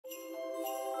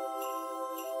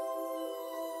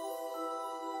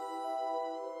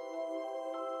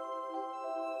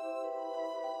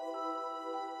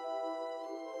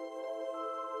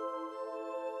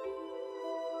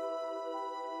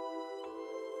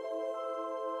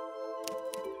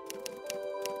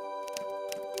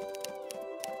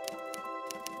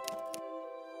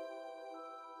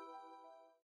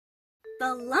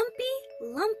The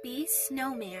Lumpy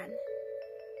Snowman.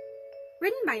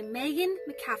 Written by Meghan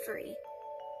McCaffery.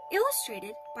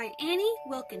 Illustrated by Annie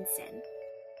Wilkinson.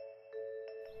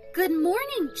 Good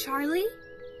morning, Charlie.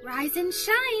 Rise and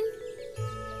shine.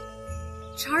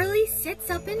 Charlie sits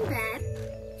up in bed,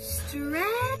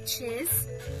 stretches,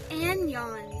 and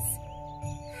yawns.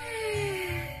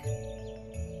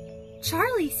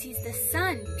 Charlie sees the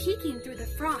sun peeking through the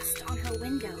frost on her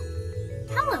window.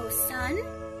 Hello, sun.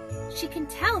 She can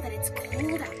tell that it's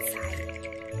cold outside,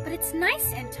 but it's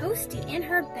nice and toasty in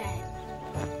her bed.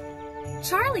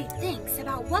 Charlie thinks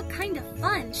about what kind of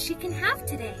fun she can have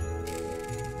today.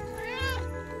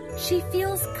 She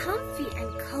feels comfy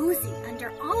and cozy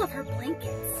under all of her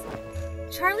blankets.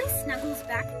 Charlie snuggles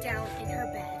back down in her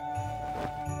bed.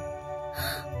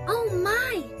 Oh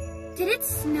my! Did it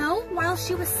snow while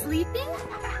she was sleeping?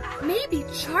 Maybe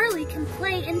Charlie can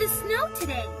play in the snow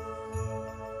today.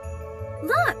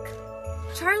 Look!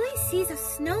 Charlie sees a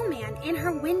snowman in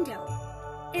her window.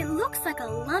 It looks like a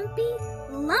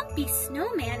lumpy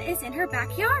snowman is in her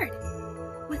backyard,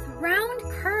 with round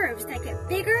curves that get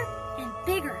bigger and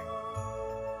bigger.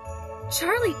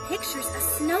 Charlie pictures a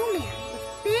snowman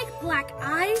with big black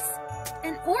eyes,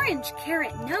 an orange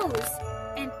carrot nose,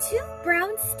 and 2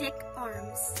 brown stick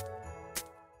arms.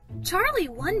 Charlie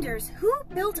wonders who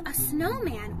built a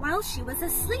snowman while she was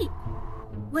asleep.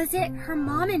 Was it her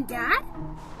mom and dad?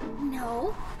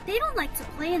 No, they don't like to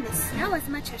play in the snow as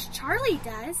much as Charlie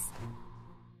does.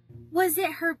 Was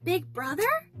it her big brother?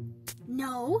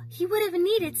 No, he would have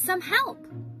needed some help.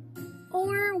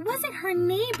 Or was it her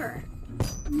neighbor?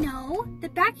 No, the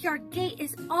backyard gate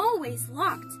is always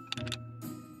locked.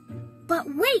 But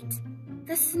wait,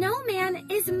 the snowman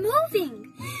is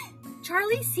moving.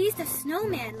 Charlie sees the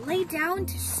snowman lay down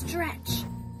to stretch.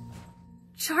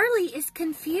 Charlie is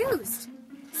confused.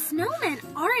 Snowmen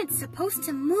aren't supposed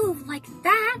to move like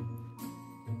that.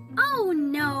 Oh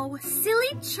no,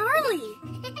 silly Charlie.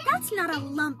 That's not a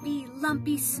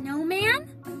lumpy snowman.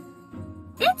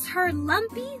 It's her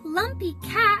lumpy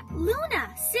cat,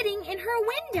 Luna, sitting in her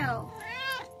window.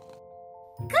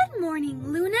 Good morning,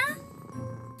 Luna.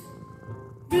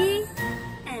 The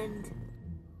end.